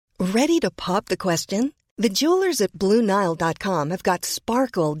Ready to pop the question? The jewelers at BlueNile.com have got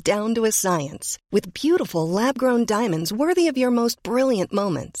sparkle down to a science with beautiful lab-grown diamonds worthy of your most brilliant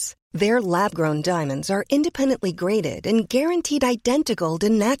moments. Their lab-grown diamonds are independently graded and guaranteed identical to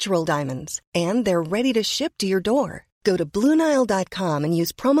natural diamonds, and they're ready to ship to your door. Go to BlueNile.com and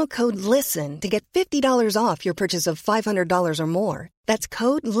use promo code LISTEN to get $50 off your purchase of $500 or more. That's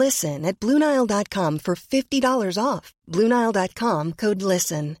code LISTEN at BlueNile.com for $50 off. BlueNile.com, code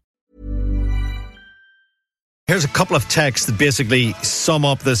LISTEN. Here's a couple of texts that basically sum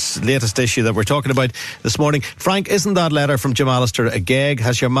up this latest issue that we're talking about this morning. Frank, isn't that letter from Jim Allister a gag?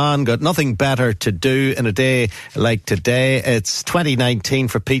 Has your man got nothing better to do in a day like today? It's 2019,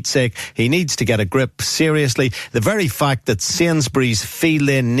 for Pete's sake. He needs to get a grip. Seriously, the very fact that Sainsbury's feel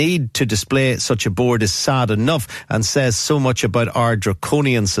they need to display such a board is sad enough and says so much about our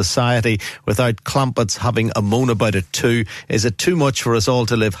draconian society without Clampetts having a moan about it too. Is it too much for us all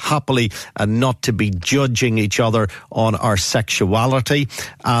to live happily and not to be judging each other on our sexuality?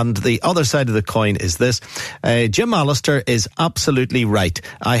 And the other side of the coin is this. Jim Allister is absolutely right.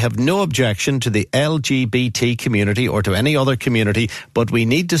 I have no objection to the LGBT community or to any other community, but we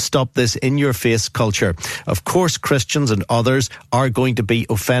need to stop this in-your-face culture. Of course, Christians and others are going to be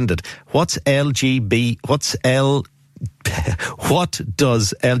offended. What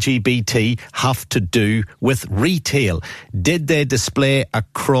does LGBT have to do with retail? Did they display a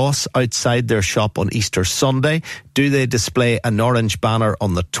cross outside their shop on Easter Sunday? Do they display an orange banner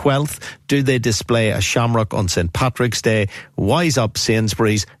on the 12th? Do they display a shamrock on St. Patrick's Day? Wise up,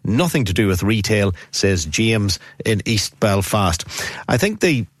 Sainsbury's. Nothing to do with retail, says James in East Belfast. I think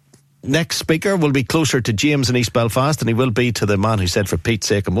the next speaker will be closer to James in East Belfast than he will be to the man who said for Pete's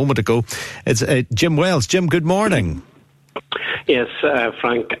sake a moment ago. It's Jim Wells. Jim, good morning. Yes,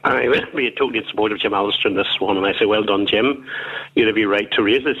 Frank, I will be totally in support of Jim Allister in this one, and I say well done, Jim. You'd have your right to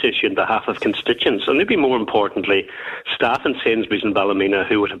raise this issue on behalf of constituents, and maybe more importantly, staff in Sainsbury's and Ballymena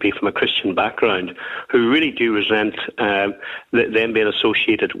who would be from a Christian background, who really do resent them being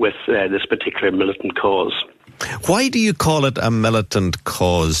associated with this particular militant cause. Why do you call it a militant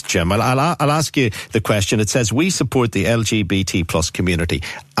cause, Jim? I'll ask you the question. It says, we support the LGBT plus community,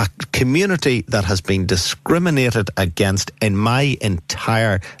 a community that has been discriminated against in my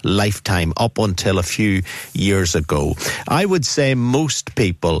entire lifetime up until a few years ago. I would say most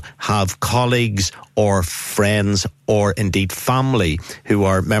people have colleagues or friends or indeed family who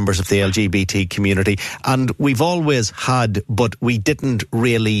are members of the LGBT community, and we've always had, but we didn't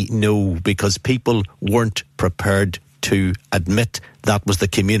really know because people weren't prepared to admit that was the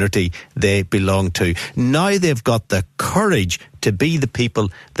community they belonged to. Now they've got the courage to be the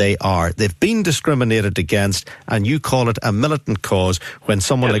people they are. They've been discriminated against, and you call it a militant cause when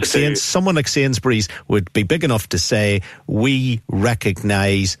someone like Sainsbury's would be big enough to say, we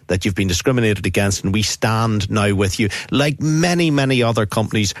recognise that you've been discriminated against and we stand now with you, like many, many other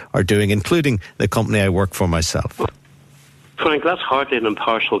companies are doing, including the company I work for myself. Frank, that's hardly an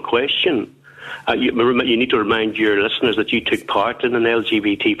impartial question. You need to remind your listeners that you took part in an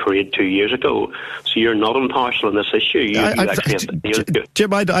LGBT parade 2 years ago, so you're not impartial on this issue.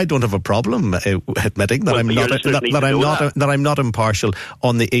 Jim, I don't have a problem admitting that I'm not impartial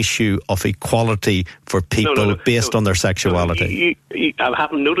on the issue of equality for people based on their sexuality. I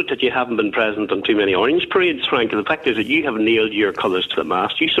haven't noted that you haven't been present on too many orange parades, Frank. The fact is that you have nailed your colours to the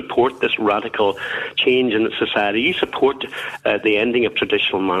mast. You support this radical change in society. You support the ending of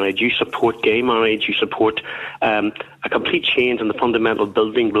traditional marriage. You support gay marriage. You support a complete change in the fundamental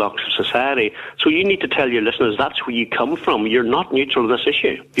building blocks of society. So you need to tell your listeners that's where you come from. You're not neutral on this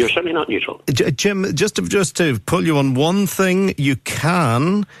issue. You're certainly not neutral. Jim, just to pull you on one thing, you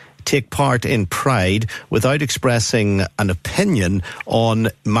can take part in Pride without expressing an opinion on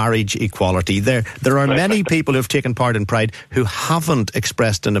marriage equality. There are many people who have taken part in Pride who haven't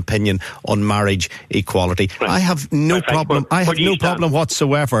expressed an opinion on marriage equality. Right. I have no problem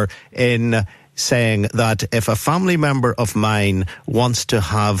whatsoever in saying that if a family member of mine wants to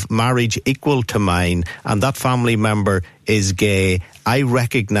have marriage equal to mine and that family member is gay, I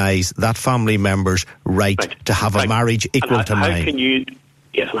recognise that family member's right to have a marriage equal to mine.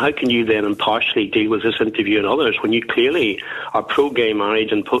 Yes, and how can you then impartially deal with this interview and others when you clearly are pro-gay marriage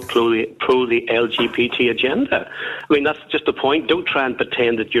and pro the LGBT agenda? I mean, that's just the point. Don't try and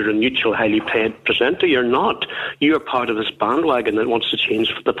pretend that you're a neutral, highly paid presenter. You're not. You are part of this bandwagon that wants to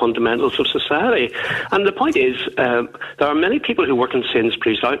change the fundamentals of society. And the point is, there are many people who work in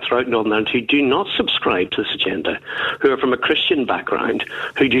Sainsbury's throughout Northern Ireland who do not subscribe to this agenda, who are from a Christian background,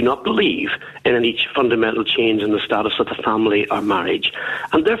 who do not believe in any fundamental change in the status of the family or marriage.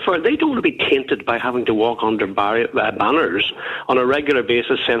 And therefore, they don't want to be tainted by having to walk under banners on a regular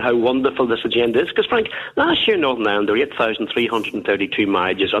basis saying how wonderful this agenda is. Because, Frank, last year in Northern Ireland, there were 8,332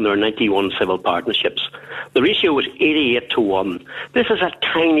 marriages and there were 91 civil partnerships. The ratio was 88-1. This is a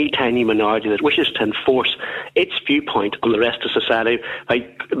tiny, tiny minority that wishes to enforce its viewpoint on the rest of society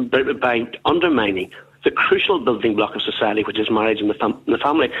by undermining the crucial building block of society, which is marriage and the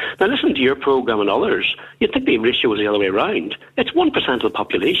family. Now, listen to your programme and others. You'd think the ratio was the other way around. It's 1% of the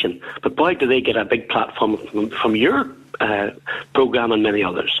population, but boy, do they get a big platform from your programme and many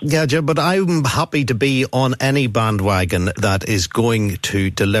others. Yeah, Jim, but I'm happy to be on any bandwagon that is going to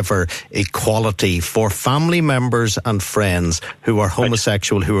deliver equality for family members and friends who are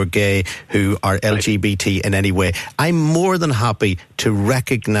homosexual, who are gay, who are LGBT in any way. I'm more than happy to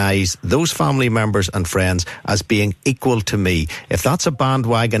recognise those family members and friends as being equal to me. If that's a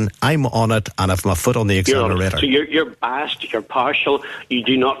bandwagon, I'm on it, and I've my foot on the accelerator. So you're biased, you're partial. You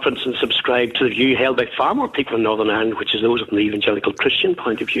do not, for instance, subscribe to the view held by far more people in Northern Ireland, which is those of an evangelical Christian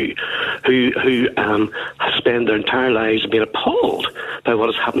point of view, who spend their entire lives being appalled by what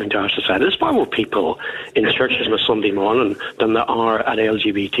is happening to our society. There's far more people in churches on a Sunday morning than there are at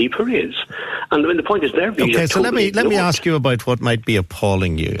LGBT parades. And the point is, their views. Okay, so let me ask you about what might be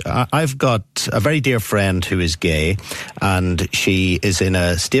appalling you. I've got a very dear friend who is gay, and she is in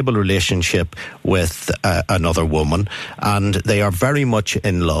a stable relationship with another woman, and they are very much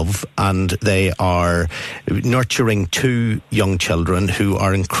in love, and they are nurturing two young children who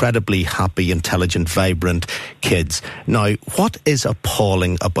are incredibly happy, intelligent, vibrant kids. Now, what is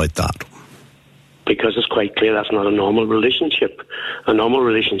appalling about that? Because it's quite clear that's not a normal relationship. A normal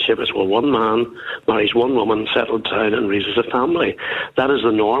relationship is where one man marries one woman, settles down and raises a family. That is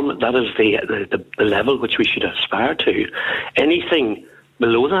the norm. That is the level which we should aspire to. Anything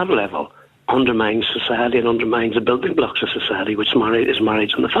below that level undermines society and undermines the building blocks of society, which is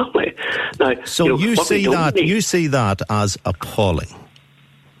marriage and the family. Now, so you see that as appalling?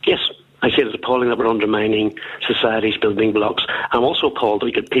 Yes. I say it's appalling that we're undermining society's building blocks. I'm also appalled that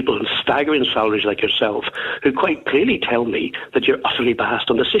we get people in staggering salaries like yourself who quite clearly tell me that you're utterly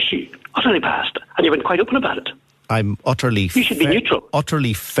biased on this issue. Utterly biased. And you've been quite open about it. I'm utterly You should be neutral.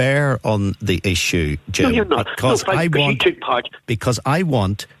 Utterly fair on the issue, Jim. No, you're not. Because you took part. Because I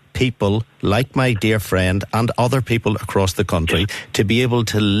want people like my dear friend and other people across the country to be able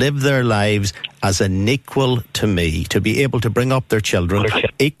to live their lives as an equal to me, to be able to bring up their children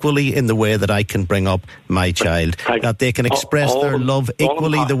equally in the way that I can bring up my child, that they can express their love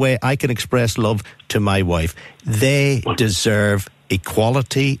equally the way I can express love to my wife. They deserve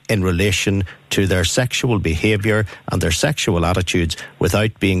equality in relation to their sexual behaviour and their sexual attitudes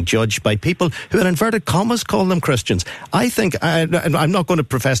without being judged by people who, in inverted commas, call them Christians. I think, I'm not going to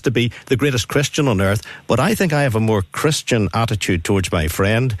profess to be the greatest Christian on earth, but I think I have a more Christian attitude towards my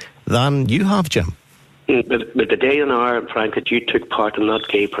friend than you have, Jim. But the day and hour, Frank, that you took part in that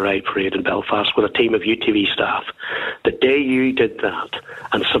gay pride parade in Belfast with a team of UTV staff, the day you did that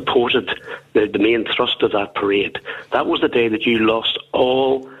and supported the main thrust of that parade, that was the day that you lost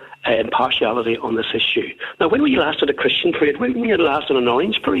all impartiality on this issue. Now, when were you last at a Christian parade? When were you last at an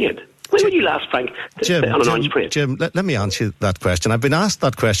Orange parade? When were you last, Frank, on an Orange parade? Jim, let me answer that question. I've been asked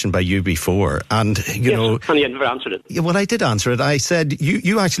that question by you before, and you know... and you never answered it. Yeah, well, I did answer it. I said,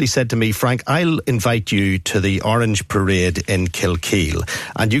 you actually said to me, Frank, I'll invite you to the Orange Parade in Kilkeel,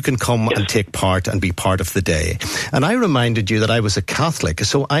 and you can come and take part and be part of the day. And I reminded you that I was a Catholic,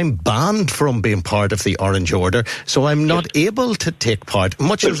 so I'm banned from being part of the Orange Order, so I'm not able to take part,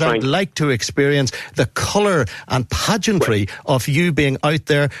 much as Frank, I'd like to experience the colour and pageantry of you being out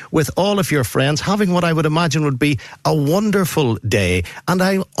there with all of your friends, having what I would imagine would be a wonderful day. And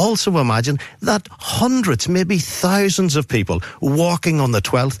I also imagine that hundreds, maybe thousands of people walking on the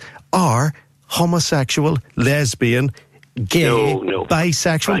 12th are homosexual, lesbian, gay,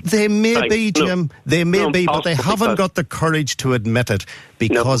 bisexual. Frank, they may be, Jim. They may be, but they haven't got the courage to admit it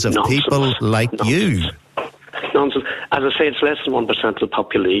because of people like you. Nonsense. As I say, it's less than 1% of the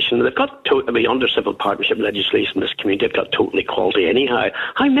population. They've got under civil partnership legislation in this community, they've got total equality anyhow.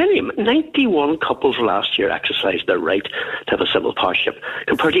 How many? 91 couples last year exercised their right to have a civil partnership,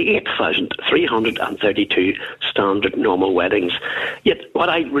 compared to 8,332 standard normal weddings. Yet, what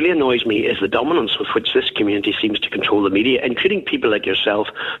really annoys me is the dominance with which this community seems to control the media, including people like yourself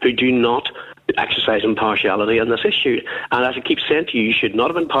who do not exercise impartiality on this issue. And as I keep saying to you, you should not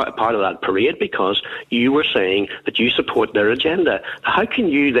have been part of that parade because you were saying that you support their agenda. How can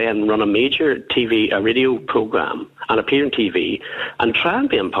you then run a major a radio programme and appear on TV and try and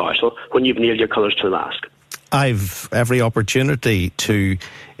be impartial when you've nailed your colours to the mast? I've every opportunity to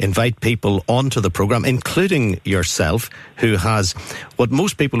invite people onto the programme, including yourself, who has what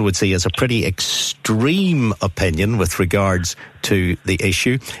most people would see as a pretty extreme opinion with regards to the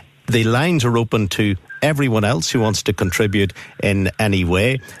issue. The lines are open to everyone else who wants to contribute in any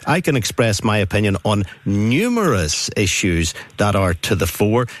way. I can express my opinion on numerous issues that are to the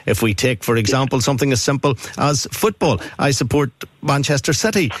fore. If we take, for example, something as simple as football, I support Manchester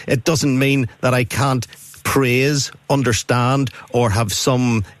City. It doesn't mean that I can't praise, understand, or have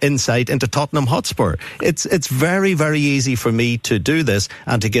some insight into Tottenham Hotspur. It's very, very easy for me to do this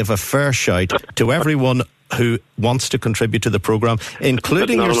and to give a fair shout to everyone who wants to contribute to the programme,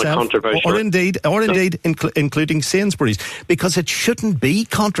 including yourself, or indeed including Sainsbury's, because it shouldn't be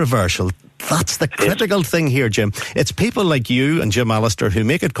controversial. That's the critical thing here, Jim. It's people like you and Jim Allister who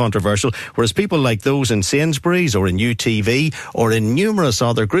make it controversial, whereas people like those in Sainsbury's or in UTV or in numerous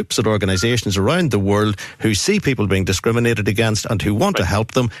other groups and organisations around the world who see people being discriminated against and who want to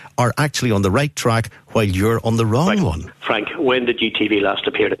help them are actually on the right track while you're on the wrong one. Frank, when did UTV last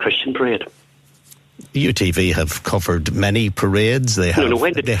appear at a Christian parade? UTV have covered many parades. They have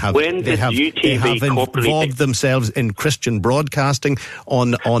involved themselves in Christian broadcasting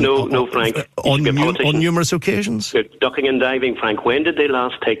on numerous occasions. You're ducking and diving, Frank. When did they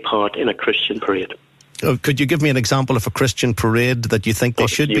last take part in a Christian parade? Could you give me an example of a Christian parade that you think they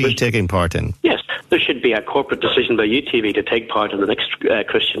should be taking part in? Yes, there should be a corporate decision by UTV to take part in the next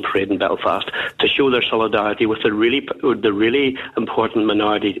Christian parade in Belfast to show their solidarity with the really important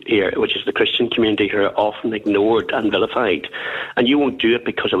minority here, which is the Christian community, who are often ignored and vilified. And you won't do it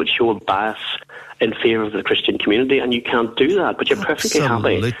because it would show a bias in favour of the Christian community, and you can't do that, but you're perfectly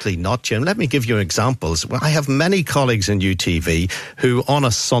happy. Absolutely not, Jim. Let me give you examples. Well, I have many colleagues in UTV who on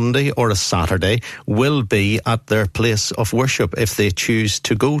a Sunday or a Saturday will be at their place of worship if they choose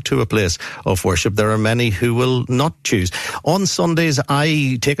to go to a place of worship. There are many who will not choose. On Sundays,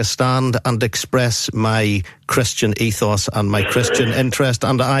 I take a stand and express my Christian ethos and my Christian interest,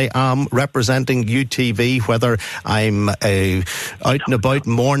 and I am representing UTV, whether I'm out and about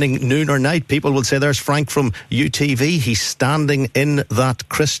morning, noon or night. People will say, there's Frank from UTV. He's standing in that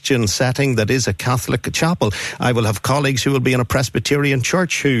Christian setting that is a Catholic chapel. I will have colleagues who will be in a Presbyterian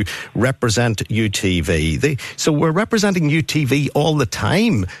church who represent UTV. So we're representing UTV all the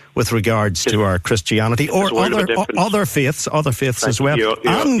time with regards to our Christianity, or other faiths as well,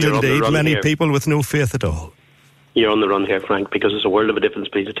 and indeed many people with no faith at all. You're on the run here, Frank, because there's a world of a difference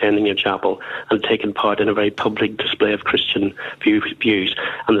between attending your chapel and taking part in a very public display of Christian views.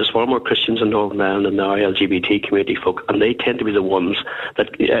 And there's far more Christians in Northern Ireland than there are LGBT community folk, and they tend to be the ones that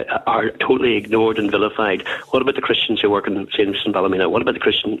are totally ignored and vilified. What about the Christians who work in Sainsbury's and Ballymena? What about the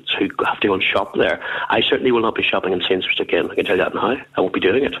Christians who have to go and shop there? I certainly will not be shopping in Sainsbury's again. I can tell you that now. I won't be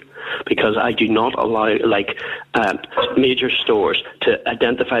doing it, because I do not allow major stores to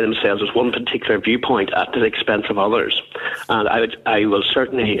identify themselves as one particular viewpoint at the expense of others. And I will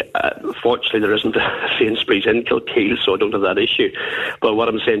certainly, fortunately there isn't a Sainsbury's in Kilkeel, so I don't have that issue. But what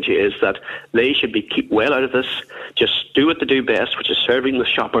I'm saying to you is that they should be keep well out of this. Just do what they do best, which is serving the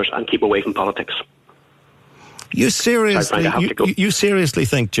shoppers, and keep away from politics. You seriously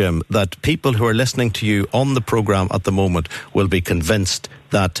think, Jim, that people who are listening to you on the programme at the moment will be convinced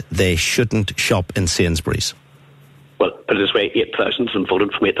that they shouldn't shop in Sainsbury's? Well, put it this way, 8,000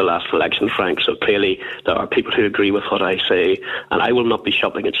 voted for me at the last election, Frank, so clearly there are people who agree with what I say, and I will not be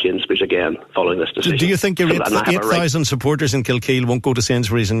shopping at Sainsbury's again following this decision. Do you think your 8,000 supporters in Kilkeel won't go to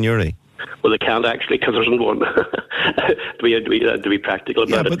Sainsbury's in Newry? Well, they can't actually, because there isn't one. to be practical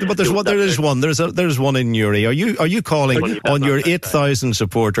about it. But there is one. There's one in Newry. Are you calling on your 8,000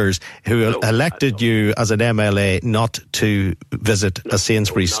 supporters who elected you as an MLA not to visit a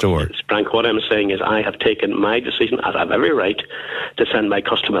Sainsbury's store? Frank, what I'm saying is I have taken my decision, as I have every right, to send my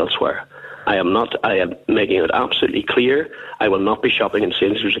custom elsewhere. I am making it absolutely clear I will not be shopping in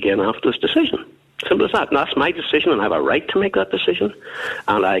Sainsbury's again after this decision. Simple as that. And that's my decision, and I have a right to make that decision,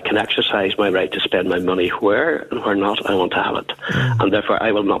 and I can exercise my right to spend my money where and where not I want to have it. And therefore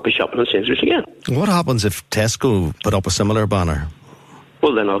I will not be shopping in Sainsbury's again. What happens if Tesco put up a similar banner?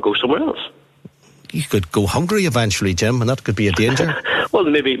 Well, then I'll go somewhere else. You could go hungry eventually, Jim, and that could be a danger. Well,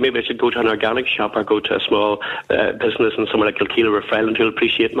 maybe I should go to an organic shop, or go to a small business in somewhere like Kilkeel or Refrelland who will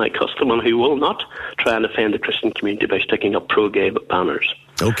appreciate my custom and who will not try and offend the Christian community by sticking up pro-gay banners.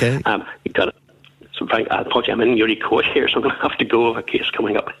 Okay. You've got it. So, Frank, I'm in Newry Court here, so I'm going to have to go with a case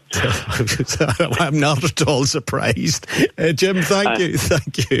coming up. I'm not at all surprised. Jim, thank you.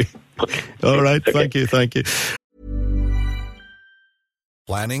 Okay. All right, okay. Thank you.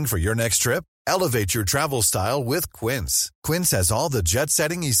 Planning for your next trip? Elevate your travel style with Quince. Quince has all the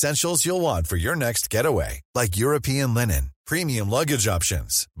jet-setting essentials you'll want for your next getaway, like European linen, premium luggage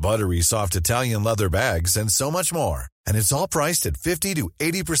options, buttery soft Italian leather bags, and so much more. And it's all priced at 50 to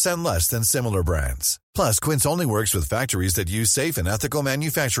 80% less than similar brands. Plus, Quince only works with factories that use safe and ethical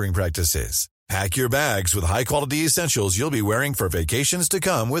manufacturing practices. Pack your bags with high-quality essentials you'll be wearing for vacations to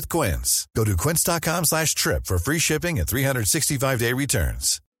come with Quince. Go to quince.com/trip for free shipping and 365-day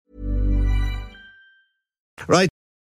returns. Right.